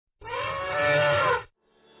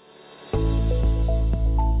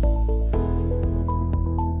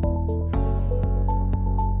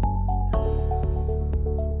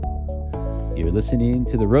You're listening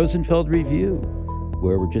to the Rosenfeld Review,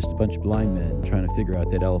 where we're just a bunch of blind men trying to figure out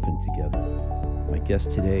that elephant together. My guest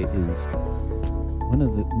today is one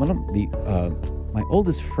of my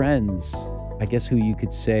oldest friends, I guess, who you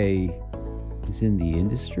could say is in the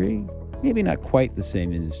industry. Maybe not quite the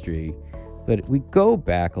same industry, but we go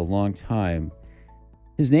back a long time.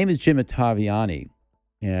 His name is Jim Ottaviani,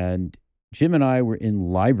 and Jim and I were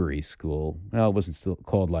in library school. Well, it wasn't still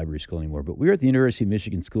called library school anymore, but we were at the University of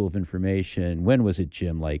Michigan School of Information. When was it,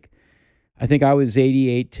 Jim? I think I was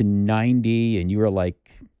 88 to 90, and you were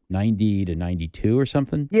like 90 to 92 or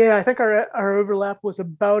something? Yeah, I think our overlap was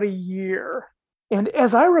about a year. And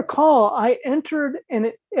as I recall,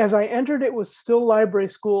 as I entered, it was still library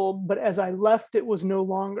school, but as I left, it was no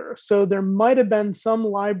longer. So there might have been some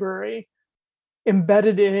library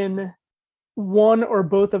embedded in one or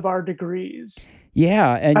both of our degrees.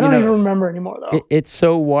 Yeah, and I don't even remember anymore, though. It's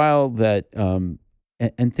so wild that,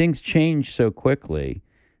 and things change so quickly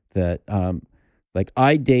that,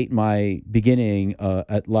 I date my beginning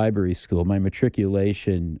at library school, my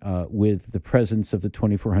matriculation, with the presence of the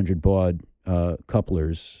 2400 baud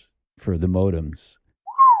couplers for the modems.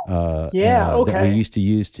 Okay. That we used to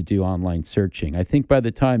use to do online searching. I think by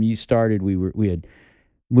the time you started, we had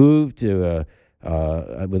moved to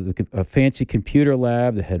with a fancy computer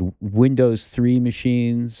lab that had Windows 3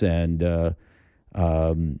 machines and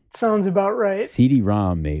sounds about right.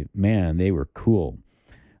 CD-ROM, man, they were cool.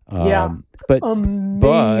 But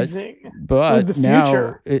amazing. But was the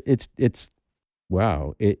future. Now it's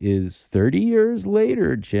wow. It is 30 years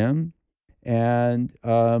later, Jim, and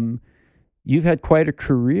you've had quite a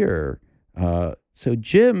career. So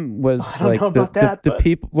Jim was the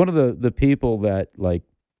people, one of the people that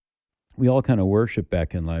we all kind of worship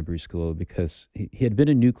back in library school because he had been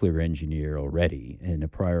a nuclear engineer already in a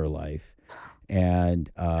prior life,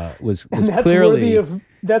 and was that's clearly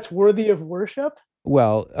that's worthy of worship.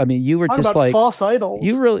 Well, I mean, you were Talk just about like false idols.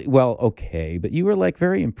 You really okay, but you were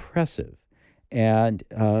very impressive, and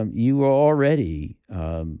you were already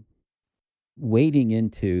wading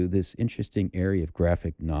into this interesting area of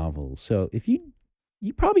graphic novels. So if you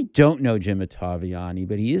probably don't know Jim Ottaviani,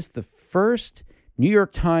 but he is the first New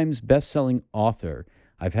York Times best-selling author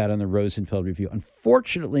I've had on the Rosenfeld Review.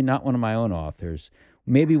 Unfortunately, not one of my own authors.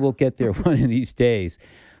 Maybe we'll get there one of these days.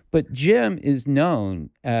 But Jim is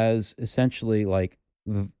known as essentially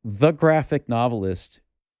the graphic novelist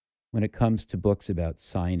when it comes to books about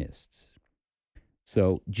scientists.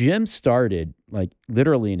 So Jim started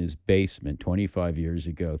literally in his basement 25 years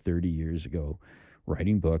ago, 30 years ago,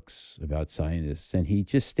 writing books about scientists. And he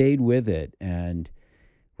just stayed with it and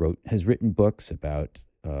has written books about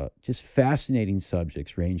just fascinating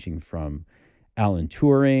subjects ranging from Alan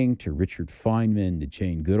Turing to Richard Feynman to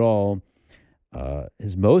Jane Goodall.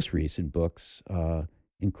 His most recent books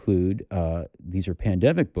include, these are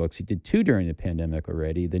pandemic books. He did 2 during the pandemic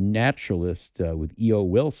already, The Naturalist with E.O.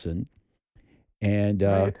 Wilson and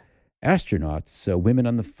Right. Astronauts, Women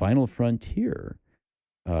on the Final Frontier.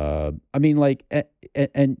 And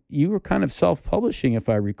you were kind of self-publishing, if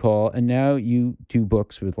I recall, and now you do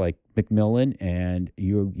books with Macmillan, and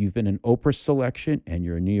you've been an Oprah selection, and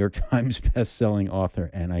you're a New York Times best-selling author,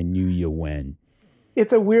 and I knew you when.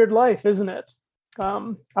 It's a weird life, isn't it?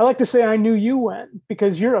 I like to say I knew you when,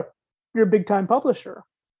 because you're a big-time publisher.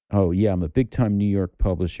 Oh, yeah, I'm a big-time New York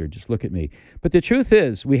publisher. Just look at me. But the truth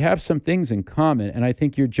is, we have some things in common, and I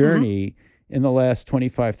think your journey in the last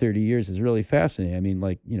 25, 30 years is really fascinating. I mean,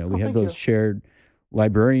 we have those shared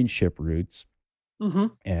librarianship roots,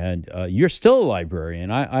 and you're still a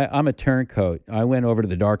librarian. I'm a turncoat. I went over to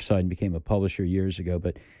the dark side and became a publisher years ago,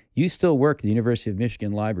 but you still work at the University of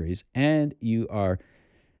Michigan Libraries, and you are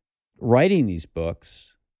writing these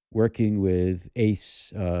books, working with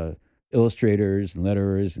ace illustrators and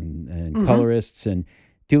letterers and colorists, and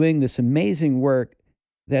doing this amazing work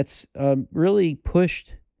that's really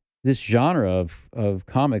pushed this genre of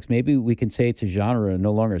comics. Maybe we can say it's a genre,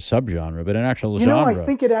 no longer a subgenre, but an actual genre. I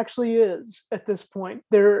think it actually is at this point.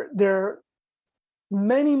 There are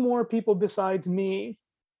many more people besides me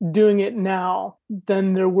doing it now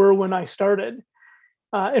than there were when I started.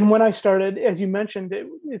 And when I started, as you mentioned, it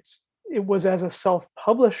was as a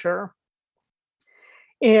self-publisher.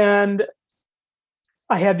 And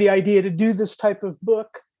I had the idea to do this type of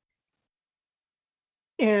book.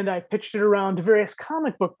 And I pitched it around to various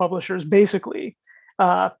comic book publishers, basically.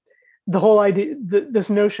 The whole idea,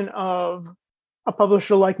 this notion of a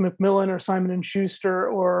publisher like Macmillan or Simon & Schuster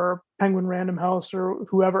or Penguin Random House or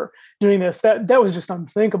whoever doing this, that was just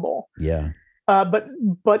unthinkable. Yeah. But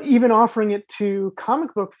even offering it to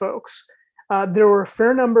comic book folks, there were a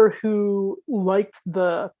fair number who liked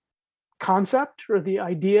the concept or the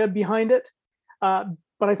idea behind it, uh,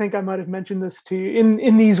 but I think I might have mentioned this to you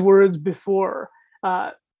in these words before.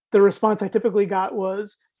 Uh, the response I typically got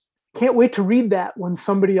was, "Can't wait to read that when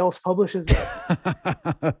somebody else publishes it."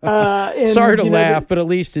 Sorry And to you know, laugh, but at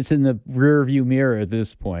least it's in the rear view mirror at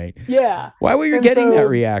this point. yeah, Why were you and getting that so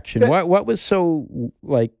reaction? that What was so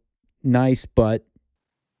like nice, but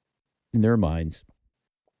in their minds?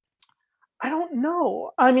 I don't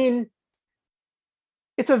know. I mean,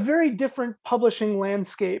 it's a very different publishing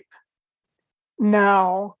landscape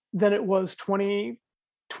now than it was 20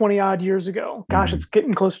 odd years ago. Gosh, Hmm. it's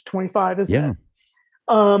getting close to 25, isn't it? Yeah.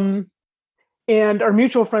 Um, and our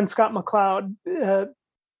mutual friend Scott McCloud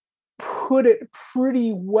put it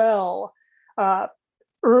pretty well. Uh,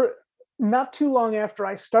 er, Not too long after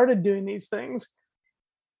I started doing these things,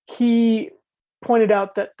 he pointed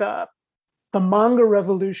out that the manga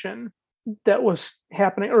revolution that was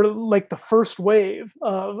happening, or like the first wave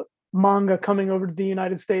of manga coming over to the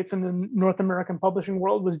United States and the North American publishing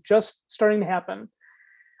world, was just starting to happen.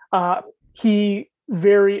 He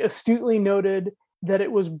very astutely noted that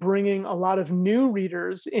it was bringing a lot of new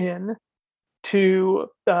readers in to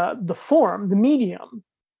the form, the medium.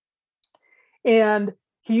 And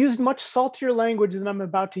he used much saltier language than I'm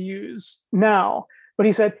about to use now. But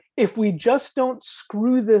he said, if we just don't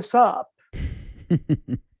screw this up,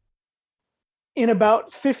 in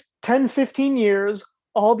about 10, 15 years,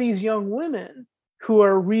 all these young women who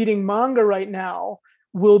are reading manga right now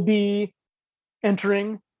will be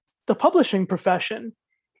entering the publishing profession.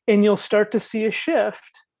 And you'll start to see a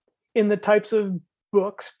shift in the types of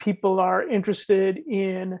books people are interested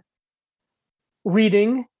in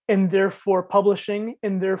reading and therefore publishing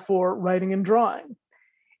and therefore writing and drawing.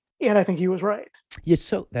 And I think he was right. Yeah,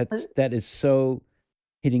 so that is so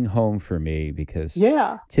hitting home for me because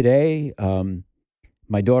Yeah. today,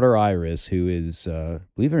 my daughter Iris, who is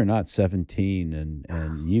believe it or not 17,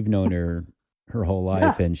 and you've known her whole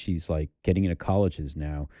life, Yeah. and she's like getting into colleges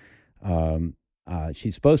now. Um,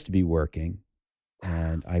 she's supposed to be working,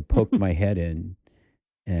 and I poked my head in,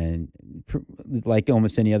 and like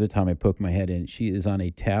almost any other time I poke my head in, she is on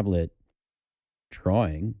a tablet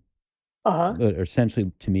drawing, Uh huh. that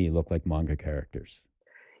essentially to me look like manga characters,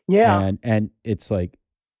 Yeah. and it's like,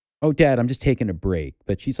 oh, Dad, I'm just taking a break.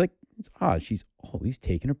 But she's like, it's odd. She's always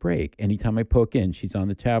taking a break. Anytime I poke in, she's on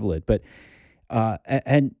the tablet. But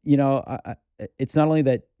and you know, it's not only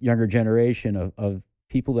that younger generation of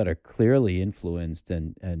people that are clearly influenced,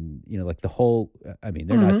 and you know, like the whole. I mean,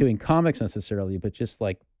 they're not Mm-hmm. doing comics necessarily, but just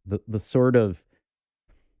like the sort of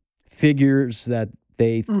figures that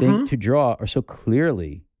they think Mm-hmm. to draw are so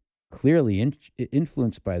clearly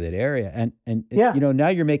influenced by that area. And Yeah. you know, now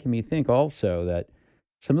you're making me think also that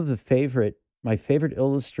some of my favorite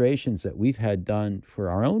illustrations that we've had done for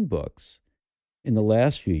our own books in the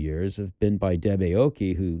last few years have been by Deb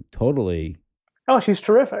Aoki, who totally, Oh, she's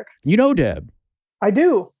terrific. you know, Deb. I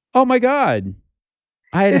do. Oh my God.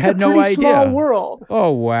 I had It's a had no pretty small idea. world.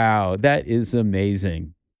 Oh wow, that is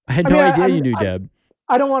amazing. I had I no mean, idea you knew Deb.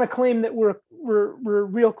 I don't want to claim that we're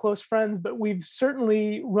real close friends, but we've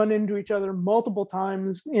certainly run into each other multiple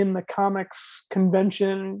times in the comics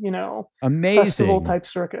convention, festival Amazing. type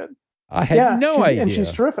circuit. I had Yeah, no she's idea.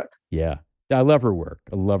 terrific. Yeah. I love her work.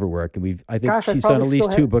 I love her work. And I think Gosh, I she's done probably at still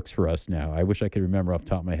least two have books for us now. I wish I could remember off the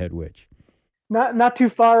top of my head which. not too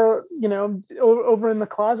far, over in the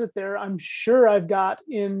closet there. I'm sure I've got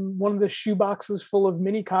in one of the shoe boxes full of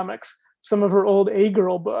mini comics some of her old A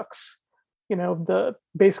Girl books. The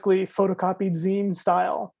basically photocopied zine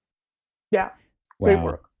style. Yeah, great Wow.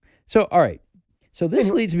 work. So, all right. So this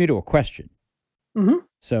Anyway, leads me to a question. hmm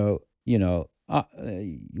So,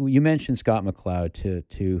 you mentioned Scott McCloud,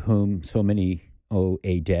 to whom so many owe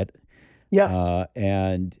a debt. yes.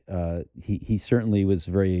 And he certainly was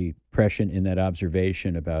very prescient in that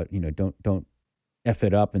observation about, don't F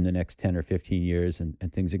it up in the next 10 or 15 years, and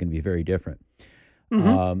things are going to be very different.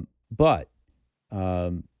 hmm But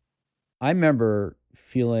um, I remember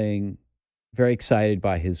feeling very excited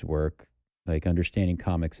by his work. Like Understanding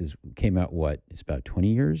Comics came out what? It's about 20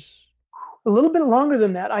 years. A little bit longer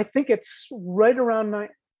than that. I think it's right around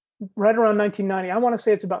 1990. I want to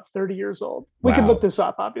say it's about 30 years old. We could look Wow. this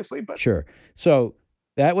up, obviously, but Sure. So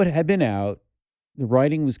that would had been out. The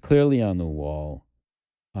writing was clearly on the wall.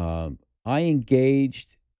 I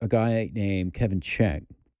engaged a guy named Kevin Cheng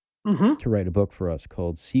hmm to write a book for us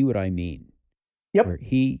called "See What I Mean," yep. where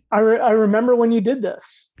he I remember when you did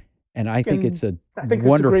this, and I think and it's a I think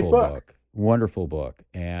it's a great book. wonderful book,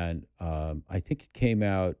 and I think it came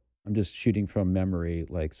out. I'm just shooting from memory,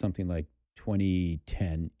 like something like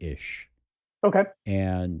 2010 ish, Okay.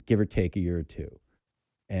 and give or take a year or two.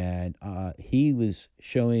 And he was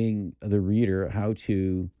showing the reader how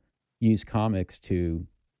to use comics to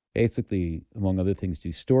basically, among other things, do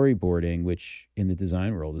storyboarding, which in the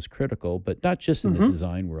design world is critical, but not just in the Hmm.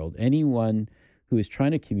 design world. Anyone who is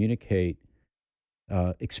trying to communicate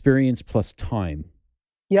experience plus time.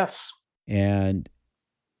 Yes. And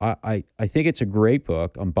I think it's a great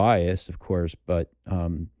book. I'm biased, of course, but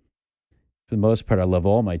for the most part, I love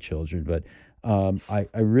all my children. But I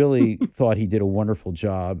really thought he did a wonderful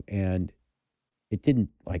job, and it didn't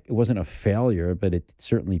like it wasn't a failure, but it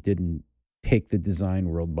certainly didn't take the design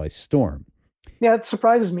world by storm. Yeah, it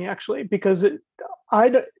surprises me actually because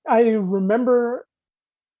I remember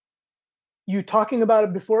you talking about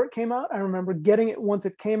it before it came out. I remember getting it once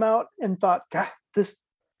it came out and thought, God, this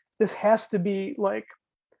has to be like,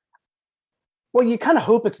 well, you kind of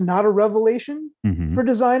hope it's not a revelation Hmm. for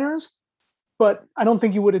designers, but I don't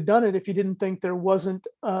think you would have done it if you didn't think there wasn't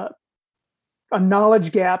a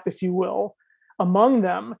knowledge gap, if you will, among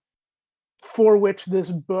them for which this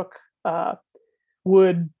book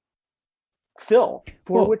would fill,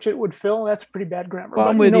 for Well, which it would fill. That's pretty bad grammar, well,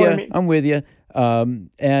 I'm but you with know what I you. mean. I'm with you.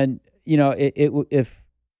 And if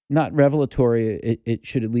not revelatory, it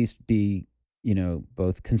should at least be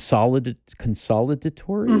both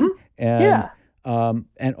consolidatory Hmm. Yeah.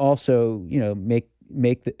 and also make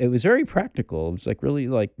it was very practical. It was like really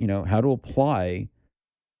like how to apply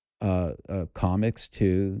comics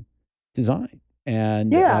to design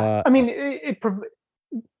and Yeah. I mean, it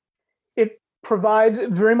provides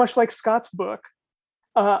very much like Scott's book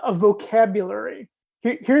a vocabulary.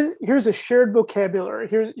 Here's a shared vocabulary.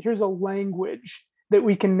 Here's a language that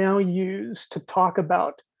we can now use to talk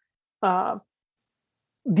about uh,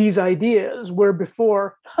 these ideas. Where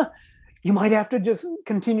before, you might have to just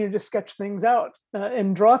continue to sketch things out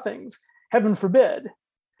and draw things. Heaven forbid.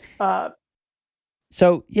 Uh,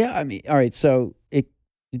 so yeah, I mean, all right, so it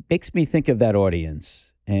makes me think of that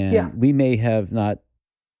audience, yeah. and we may have been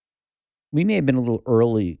a little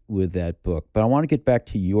early with that book, but I want to get back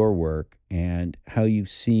to your work and how you've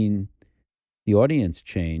seen the audience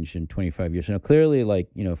change in 25 years. Now, clearly, like,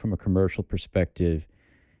 from a commercial perspective,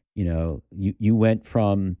 you went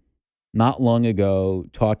from not long ago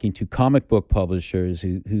talking to comic book publishers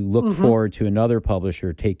who looked Hmm. forward to another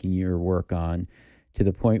publisher taking your work on to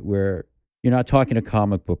the point where you're not talking to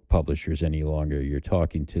comic book publishers any longer. You're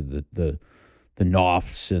talking to the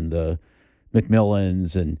Knopfs and the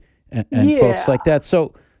Macmillans and folks Yeah. like that.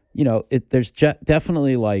 So, there's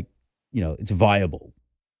definitely like, it's viable,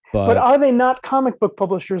 But but are they not comic book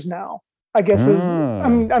publishers now? I guess is ah,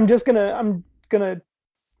 I'm gonna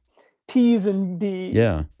tease and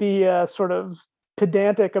yeah. be sort of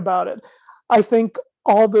pedantic about it. I think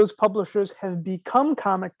all those publishers have become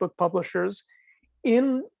comic book publishers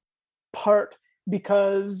in part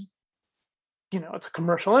because it's a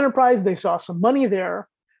commercial enterprise. They saw some money there,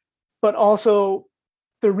 but also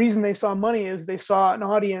the reason they saw money is they saw an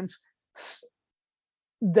audience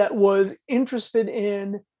that was interested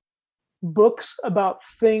in books about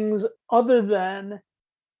things other than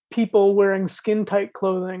people wearing skin tight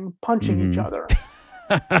clothing punching each Hmm. other.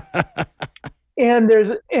 And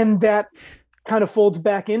that kind of folds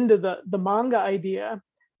back into the manga idea.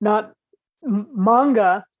 Not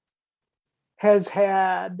manga has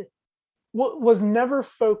had was never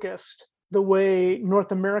focused the way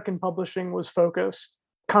North American publishing was focused,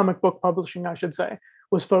 comic book publishing I should say,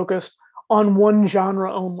 was focused on one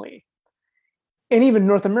genre only. And even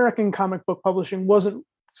North American comic book publishing wasn't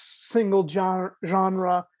single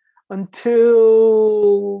genre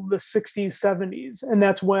until the 60s, 70s. And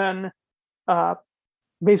that's when uh,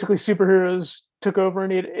 basically superheroes took over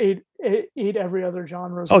and ate every other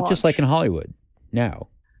genre's Oh, just like in lunch. Hollywood now.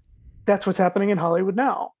 That's what's happening in Hollywood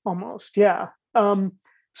now, almost. Yeah.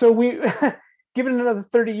 So we, given another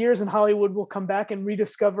 30 years in Hollywood, we'll come back and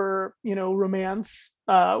rediscover, romance,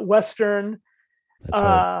 Western, Let's hope.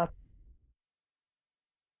 uh,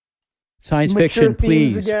 Science mature fiction,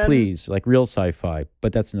 themes please, again. please, like real sci-fi,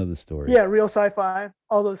 but that's another story. Yeah, real sci-fi,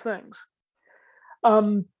 all those things.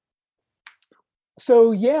 Um,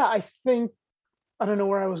 so yeah, I think I don't know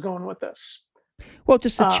where I was going with this. Well,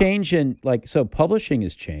 just the Uh, change in like so publishing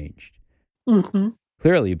has changed mhm,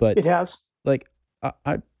 clearly, but it has. like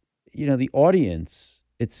I the audience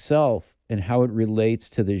itself and how it relates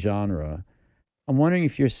to the genre. I'm wondering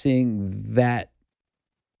if you're seeing that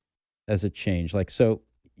as a change. Like so,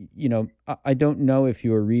 I don't know if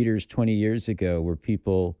your readers 20 years ago were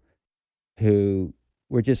people who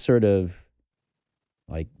were just sort of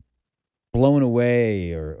like blown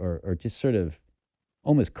away or just sort of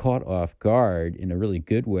almost caught off guard in a really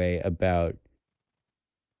good way about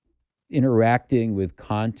interacting with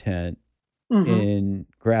content Hmm. in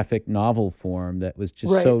graphic novel form that was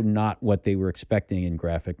just Right. so not what they were expecting in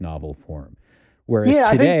graphic novel form. Whereas Yeah, I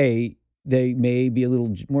think. today, they may be a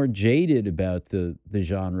little more jaded about the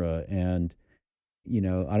genre. And,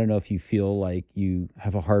 I don't know if you feel like you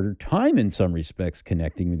have a harder time in some respects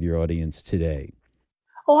connecting with your audience today.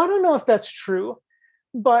 Oh, I don't know if that's true,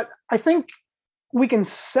 but I think we can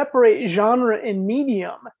separate genre and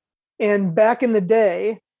medium. And back in the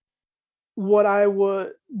day,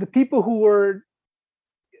 the people who were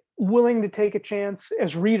willing to take a chance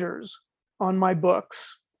as readers on my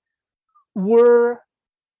books were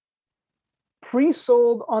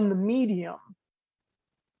pre-sold on the medium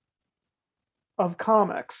of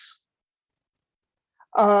comics.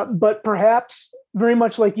 But perhaps very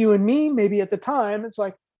much like you and me, maybe at the time, it's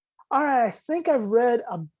like, all right, I think I've read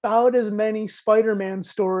about as many Spider-Man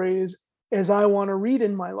stories as I want to read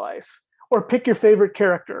in my life, or pick your favorite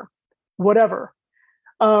character, whatever.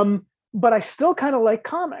 But I still kind of like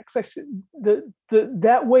comics.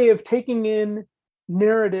 That way of taking in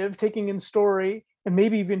narrative, taking in story, and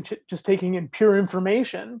maybe even just taking in pure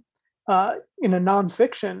information in a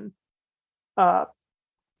nonfiction, uh,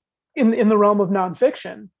 in the realm of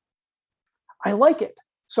nonfiction. I like it,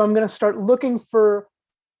 so I'm going to start looking for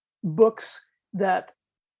books that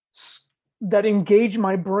engage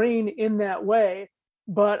my brain in that way,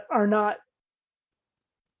 but are not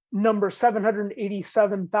number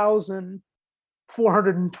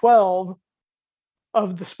 787,412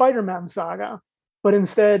 of the Spider-Man saga, but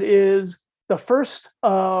instead is the first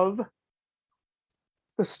of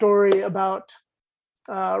the story about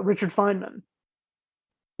Richard Feynman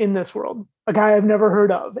in this world, a guy I've never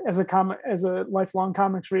heard of as a lifelong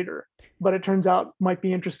comics reader, but it turns out might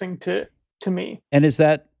be interesting to me. And is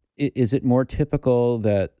it more typical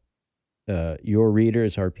that your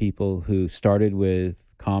readers are people who started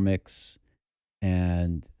with comics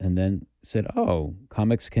and then said, "Oh,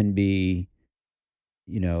 comics can be,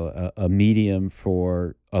 a medium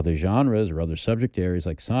for other genres or other subject areas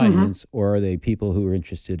like Mm-hmm. science," or are they people who are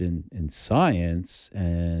interested in science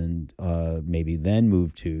and maybe then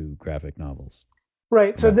move to graphic novels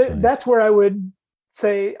Right. So about science? that's where I would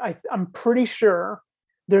say I'm pretty sure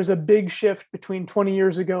there's a big shift between 20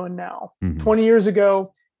 years ago and now. Hmm. 20 years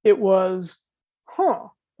ago, it was,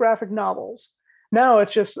 graphic novels. Now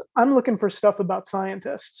it's just, I'm looking for stuff about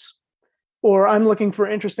scientists, or I'm looking for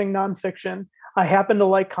interesting nonfiction. I happen to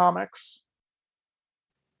like comics.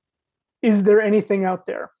 Is there anything out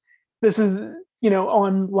there? This is,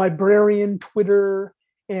 on librarian Twitter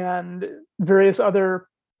and various other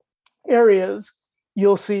areas,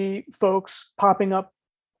 you'll see folks popping up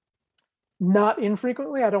not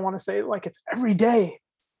infrequently. I don't want to say like it's every day.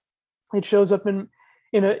 It shows up in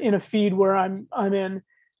a feed where I'm in.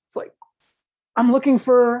 It's like, I'm looking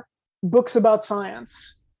for books about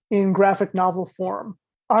science in graphic novel form.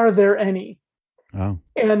 Are there any? Oh,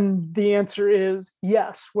 And the answer is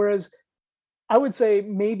yes. Whereas I would say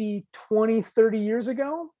maybe 20, 30 years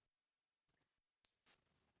ago,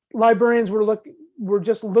 librarians were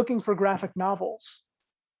just looking for graphic novels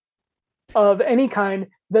of any kind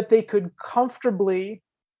that they could comfortably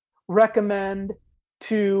recommend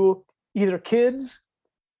to either kids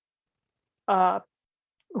uh,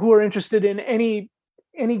 who are interested in any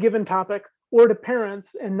given topic, or to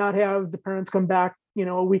parents, and not have the parents come back,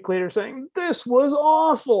 a week later saying, "This was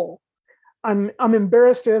awful. I'm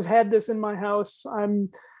embarrassed to have had this in my house.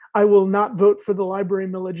 I will not vote for the library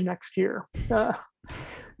millage next year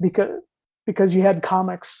because you had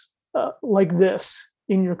comics like this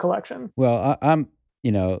in your collection." well, I'm,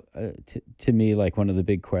 to me, like one of the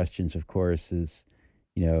big questions, of course, is,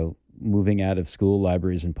 moving out of school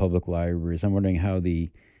libraries and public libraries. I'm wondering how the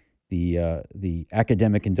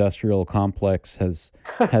academic industrial complex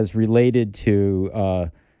has related to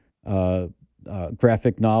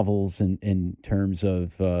graphic novels in terms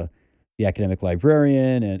of the academic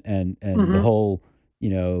librarian and the Mm-hmm. whole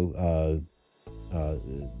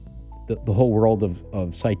the whole world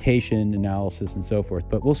of citation analysis and so forth.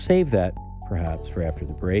 But we'll save that perhaps for after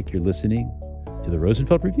the break. You're listening to the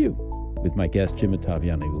Rosenfeld Review with my guest Jim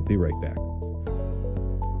Ottaviani. We'll be right back.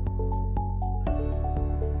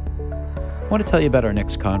 I want to tell you about our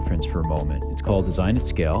next conference for a moment. It's called Design at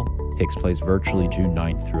Scale. It takes place virtually June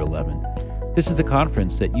 9th through 11th. This is a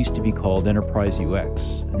conference that used to be called Enterprise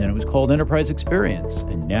UX, and then it was called Enterprise Experience,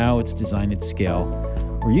 and now it's Design at Scale.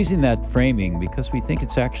 We're using that framing because we think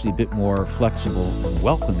it's actually a bit more flexible and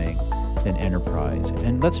welcoming than enterprise.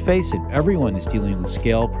 And let's face it, everyone is dealing with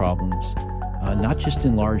scale problems, not just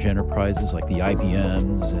in large enterprises like the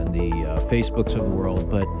IBMs and the Facebooks of the world,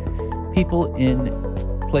 but people in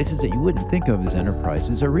places that you wouldn't think of as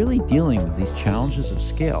enterprises are really dealing with these challenges of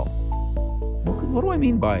scale. what do I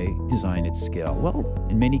mean by design at scale? Well,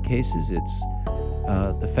 in many cases, it's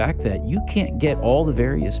the fact that you can't get all the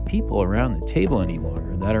various people around the table any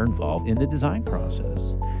longer that are involved in the design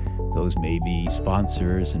process. Those may be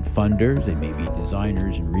sponsors and funders, they may be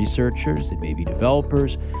designers and researchers, they may be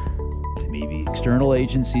developers, they may be external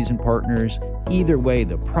agencies and partners. Either way,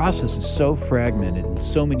 the process is so fragmented and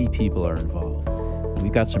so many people are involved.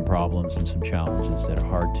 We've got some problems and some challenges that are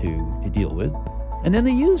hard to deal with. And then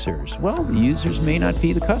the users. Well, the users may not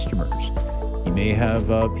be the customers. You may have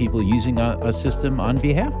people using a system on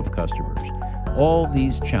behalf of customers. All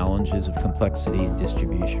these challenges of complexity and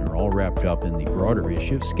distribution are all wrapped up in the broader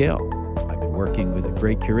issue of scale. I've been working with a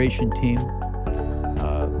great curation team,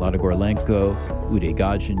 Lada Gorlenko, Uday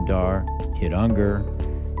Gajendar, Kit Unger,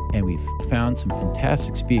 and we've found some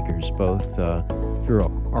fantastic speakers, both through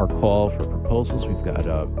our call for proposals. We've got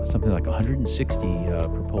something like 160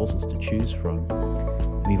 proposals to choose from.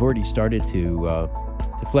 We've already started to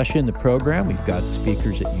flesh in the program. We've got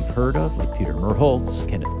speakers that you've heard of, like Peter Merholtz,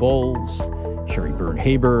 Kenneth Bowles, Sherry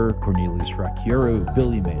Byrne-Haber, Cornelius Rakiuru,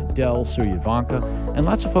 Billy Mandel, Surya Vanka, and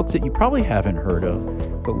lots of folks that you probably haven't heard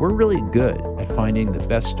of, but we're really good at finding the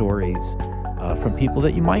best stories from people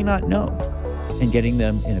that you might not know and getting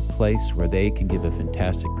them in a place where they can give a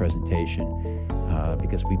fantastic presentation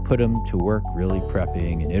because we put them to work really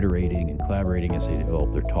prepping and iterating and collaborating as they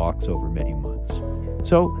develop their talks over many months.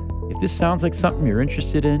 So if this sounds like something you're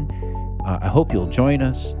interested in, I hope you'll join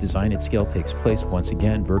us. Design at Scale takes place once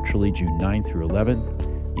again virtually June 9th through 11th.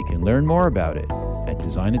 You can learn more about it at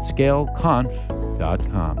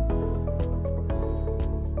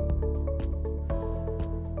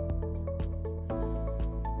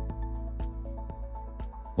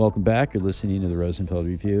Welcome back. You're listening to the Rosenfeld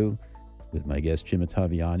Review with my guest, Jim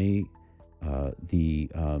Ottaviani, the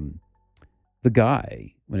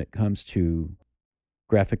guy when it comes to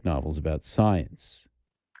graphic novels about science.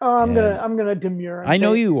 Oh, I'm gonna demur. I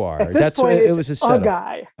know you are. At this point, it was a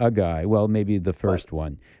setup. A guy. Well, maybe the first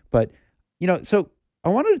one, but so I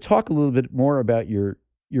wanted to talk a little bit more about your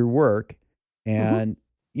work, and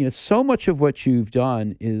so much of what you've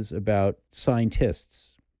done is about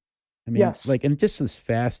scientists. I mean, yes. and just this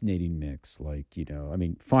fascinating mix.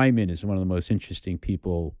 Feynman is one of the most interesting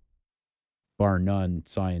people, bar none,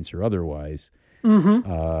 science or otherwise.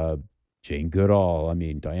 Jane Goodall.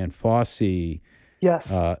 Diane Fossey.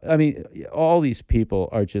 Yes. All these people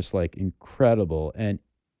are just incredible. And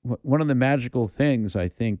one of the magical things I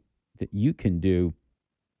think that you can do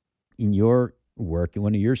in your work, and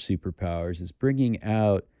one of your superpowers, is bringing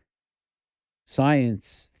out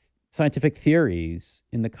scientific theories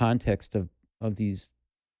in the context of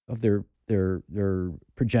their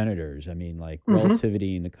progenitors.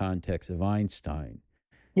 Relativity in the context of Einstein.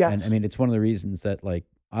 Yes. And it's one of the reasons that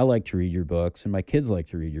I like to read your books, and my kids like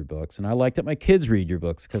to read your books, and I like that my kids read your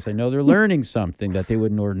books because I know they're learning something that they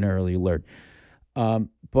wouldn't ordinarily learn.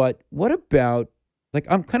 But what about,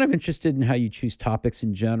 I'm kind of interested in how you choose topics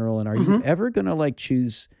in general, and are you ever going to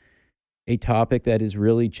choose a topic that is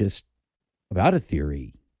really just about a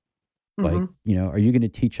theory? Are you going to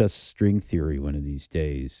teach us string theory one of these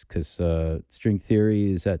days? Because string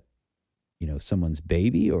theory, is that, someone's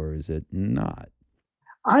baby, or is it not?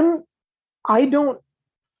 I don't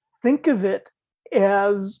think of it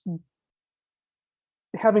as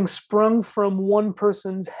having sprung from one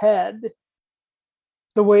person's head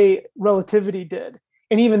the way relativity did.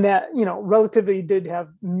 And even that, relativity did have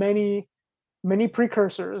many, many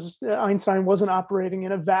precursors. Einstein wasn't operating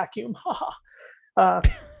in a vacuum. All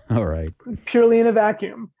right. Purely in a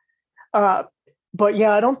vacuum. But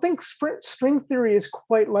yeah, I don't think string theory is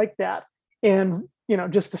quite like that. And,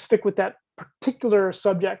 just to stick with that particular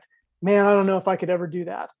subject, man, I don't know if I could ever do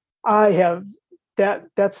that. I have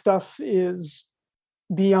that stuff is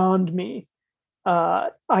beyond me.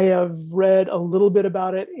 I have read a little bit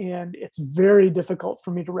about it, and it's very difficult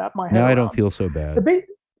for me to wrap my head around. No, I don't feel so bad.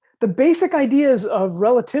 The basic ideas of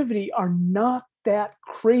relativity are not that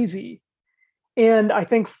crazy, and I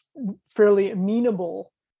think fairly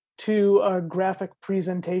amenable to a graphic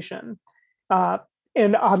presentation.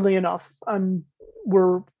 And oddly enough,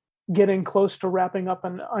 we're getting close to wrapping up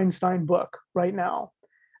an Einstein book right now.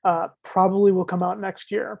 Probably will come out next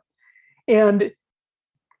year. And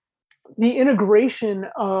the integration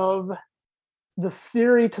of the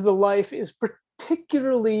theory to the life is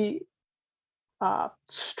particularly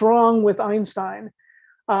strong with Einstein,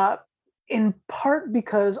 in part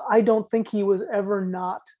because I don't think he was ever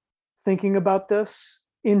not thinking about this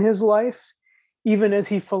in his life, even as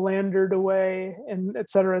he philandered away and et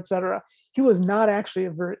cetera, et cetera. He was not actually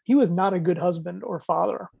he was not a good husband or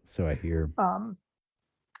father. So I hear.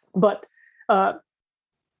 But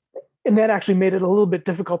and that actually made it a little bit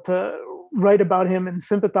difficult to write about him and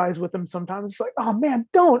sympathize with him sometimes. It's like, oh man,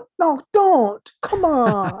 don't, come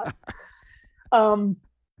on. um,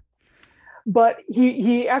 but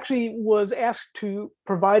he actually was asked to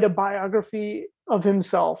provide a biography of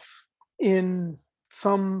himself in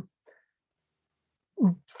some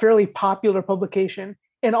fairly popular publication,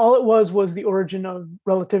 and all it was the origin of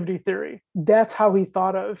relativity theory. That's how he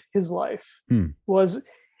thought of his life, was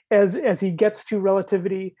as he gets to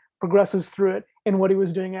relativity, progresses through it, and what he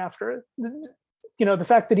was doing after it. The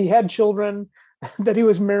fact that he had children, that he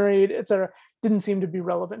was married, etc., didn't seem to be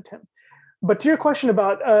relevant to him. But to your question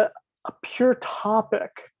about a pure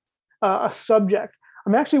topic, a subject,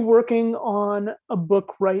 I'm actually working on a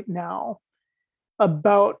book right now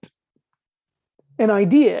about an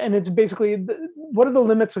idea, and it's basically what are the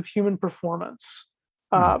limits of human performance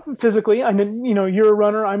physically. I mean, you're a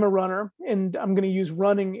runner, I'm a runner, and I'm going to use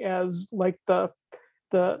running as like the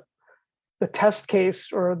test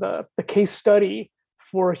case or the case study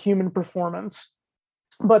for human performance.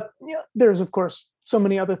 But there's of course so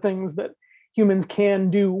many other things that humans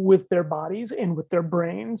can do with their bodies and with their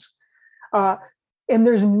brains, and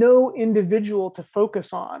there's no individual to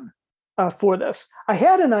focus on for this. I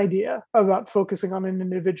had an idea about focusing on an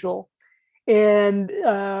individual, and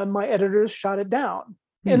my editors shot it down.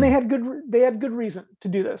 And they had good reason to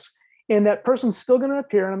do this. And that person's still going to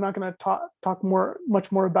appear, and I'm not going to talk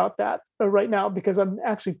much more about that right now, because I'm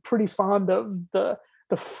actually pretty fond of the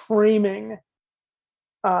framing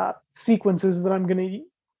sequences that I'm going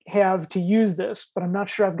to have to use this, but I'm not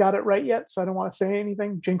sure I've got it right yet, so I don't want to say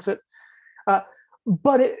anything, jinx it.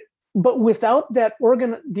 But without that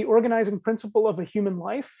the organizing principle of a human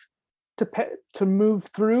life to move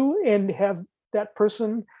through and have that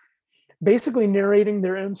person basically narrating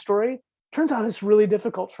their own story, turns out it's really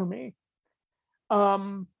difficult for me.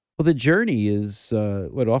 Well, the journey is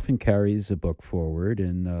what often carries a book forward,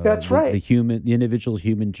 and That's right. The individual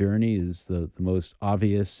human journey is the most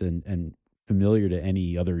obvious and familiar to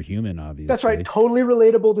any other human, obviously. That's right. Totally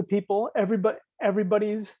relatable to people.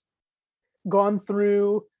 Everybody's gone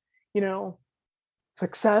through,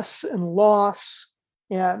 success and loss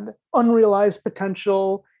and unrealized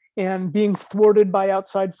potential and being thwarted by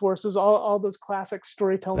outside forces, all those classic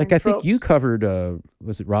storytelling Like I tropes. think you covered,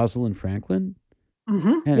 was it Rosalind Franklin?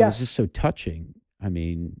 Mm-hmm. And yes. It was just so touching. I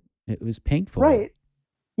mean, it was painful. Right.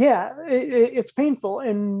 Yeah, it's painful.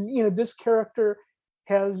 And, this character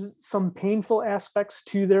has some painful aspects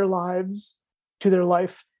to their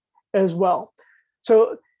life as well.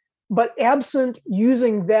 So, but absent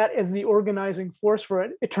using that as the organizing force for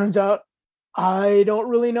it, it turns out I don't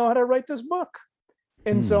really know how to write this book.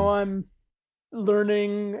 And so I'm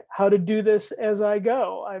learning how to do this as I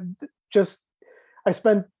go. I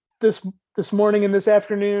spent this morning and this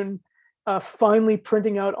afternoon finally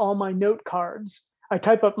printing out all my note cards. I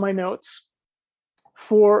type up my notes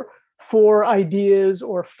for ideas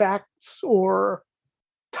or facts or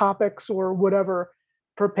topics or whatever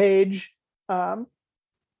per page,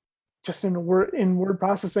 just in word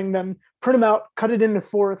processing, then print them out, cut it into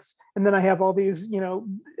fourths, and then I have all these,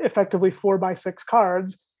 effectively 4x6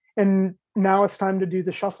 cards. And now it's time to do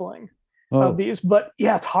the shuffling of these. But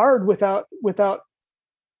yeah, it's hard without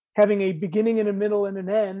having a beginning and a middle and an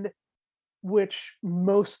end, which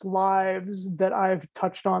most lives that I've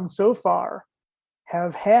touched on so far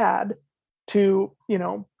have had to,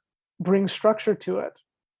 bring structure to it.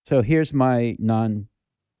 So here's my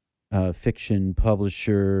fiction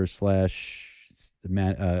publisher /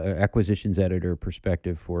 acquisitions editor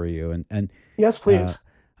perspective for you. And yes, please.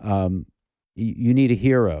 You need a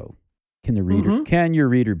hero. Can your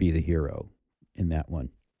reader be the hero in that one?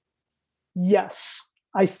 Yes,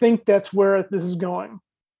 I think that's where this is going.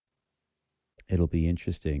 It'll be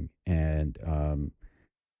interesting. And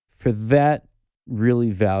for that really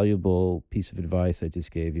valuable piece of advice I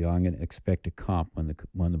just gave you, I'm going to expect a comp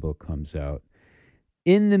when the book comes out.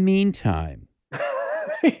 In the meantime,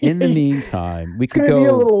 we could go. Be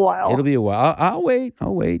a little while. It'll be a while. I'll wait.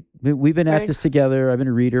 We've been at this together. I've been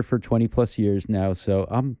a reader for 20 plus years now, so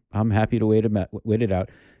I'm happy to wait it out.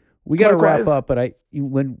 We got to wrap up, but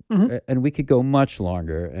and we could go much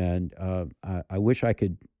longer. And I wish I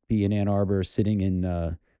could be in Ann Arbor, sitting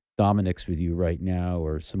in Dominic's with you right now,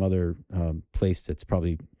 or some other place that's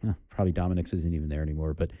probably Dominic's isn't even there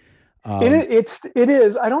anymore. But it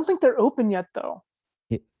is. I don't think they're open yet, though.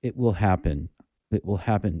 It will happen. It will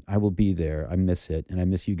happen. I will be there. I miss it, and I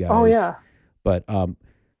miss you guys. Oh yeah. But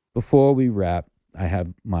before we wrap, I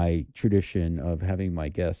have my tradition of having my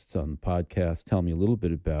guests on the podcast tell me a little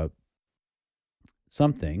bit about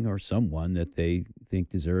something or someone that they think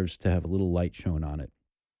deserves to have a little light shown on it.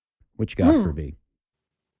 What you got for me?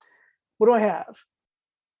 What do I have?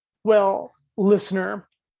 Well, listener,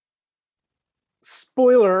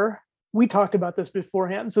 spoiler, we talked about this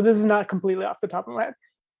beforehand, so this is not completely off the top of my head.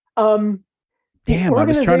 Damn, I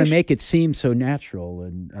was trying to make it seem so natural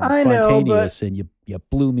and spontaneous, and you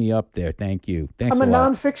blew me up there. Thank you. Thanks. I'm a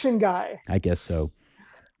nonfiction guy. I guess so.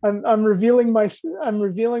 I'm revealing my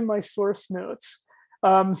source notes.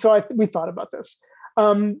 We thought about this.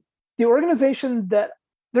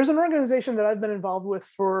 There's an organization that I've been involved with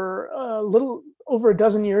for a little over a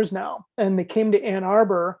dozen years now, and they came to Ann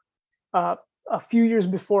Arbor a few years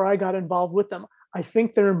before I got involved with them. I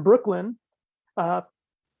think they're in Brooklyn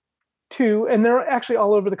too, and they're actually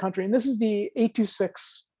all over the country. And this is the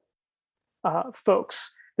 826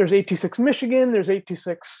 folks. There's 826 Michigan, there's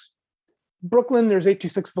 826 Brooklyn, there's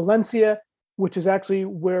 826 Valencia, which is actually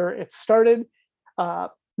where it started.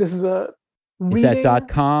 This is a reading. Is that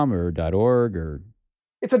 .com or .org or?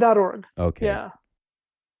 It's a .org. Okay. Yeah.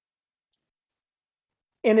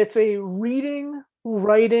 And it's a reading,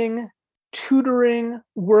 writing, tutoring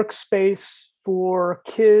workspace for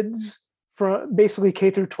kids from basically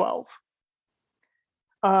K through 12.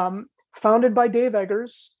 Founded by Dave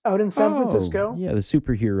Eggers out in San Francisco. Yeah, the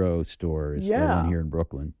superhero store is the one here in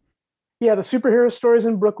Brooklyn. Yeah, the superhero store is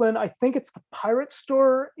in Brooklyn. I think it's the pirate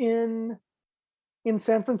store in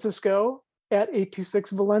San Francisco at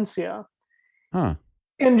 826 Valencia. Huh.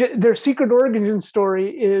 And their secret origin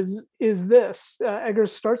story is this.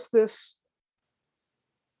 Eggers starts this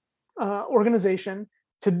organization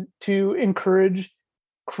to encourage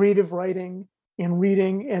creative writing and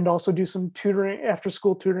reading, and also do some tutoring, after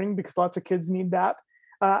school tutoring, because lots of kids need that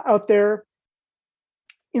out there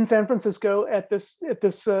in San Francisco at this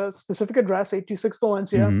specific address, 826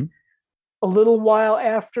 Valencia. Mm-hmm. A little while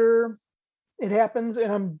after it happens,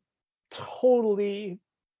 and I'm totally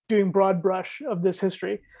doing broad brush of this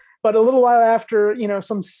history, but a little while after,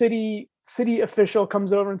 some city official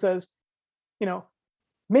comes over and says,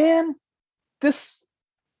 man, this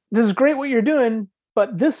is great what you're doing,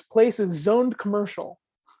 but this place is zoned commercial,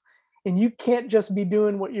 and you can't just be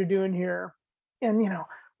doing what you're doing here. And,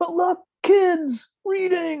 but look, kids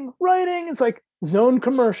reading, writing, it's like zoned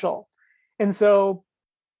commercial. And so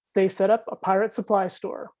they set up a pirate supply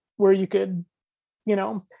store where you could,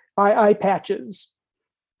 buy eye patches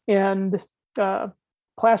and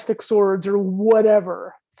plastic swords or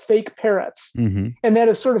whatever, fake parrots. Mm-hmm. And that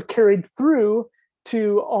is sort of carried through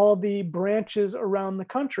to all the branches around the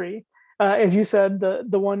country. As you said,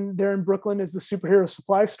 the one there in Brooklyn is the superhero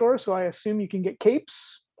supply store. So I assume you can get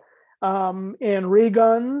capes and ray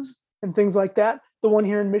guns and things like that. The one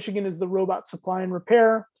here in Michigan is the robot supply and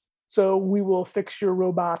repair. So we will fix your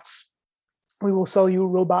robots. We will sell you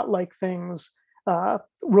robot-like things.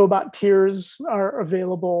 Robot tiers are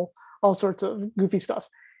available, all sorts of goofy stuff.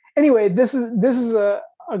 Anyway, this is a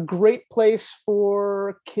great place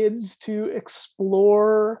for kids to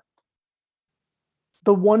explore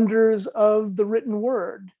the wonders of the written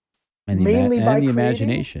word, mainly by the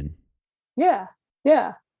imagination. Yeah.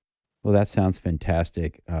 Well, that sounds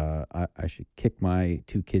fantastic. I should kick my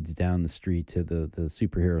two kids down the street to the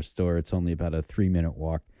superhero store. It's only about a 3-minute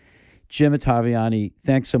walk. Jim Ottaviani,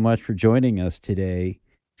 thanks so much for joining us today.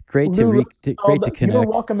 It's great to connect. You're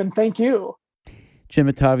welcome, and thank you. Jim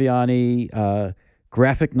Ottaviani,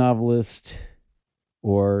 graphic novelist,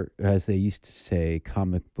 or as they used to say,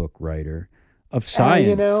 comic book writer of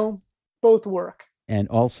science. Both work. And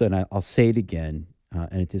also, and I'll say it again,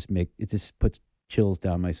 and it just puts chills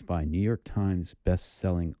down my spine. New York Times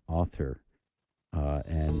best-selling author,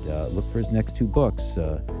 and look for his next 2 books,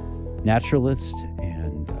 Naturalist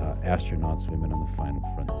and Astronauts, Women on the Final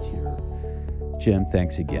Frontier. Jim,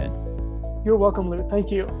 thanks again. You're welcome, Lou.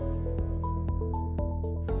 Thank you.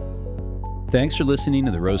 Thanks for listening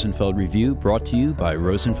to the Rosenfeld Review, brought to you by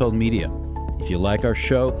Rosenfeld Media. If you like our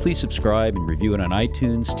show, please subscribe and review it on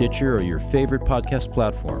iTunes, Stitcher, or your favorite podcast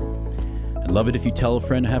platform. I'd love it if you tell a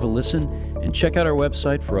friend to have a listen, and check out our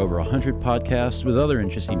website for over 100 podcasts with other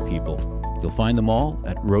interesting people. You'll find them all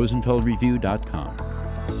at rosenfeldreview.com.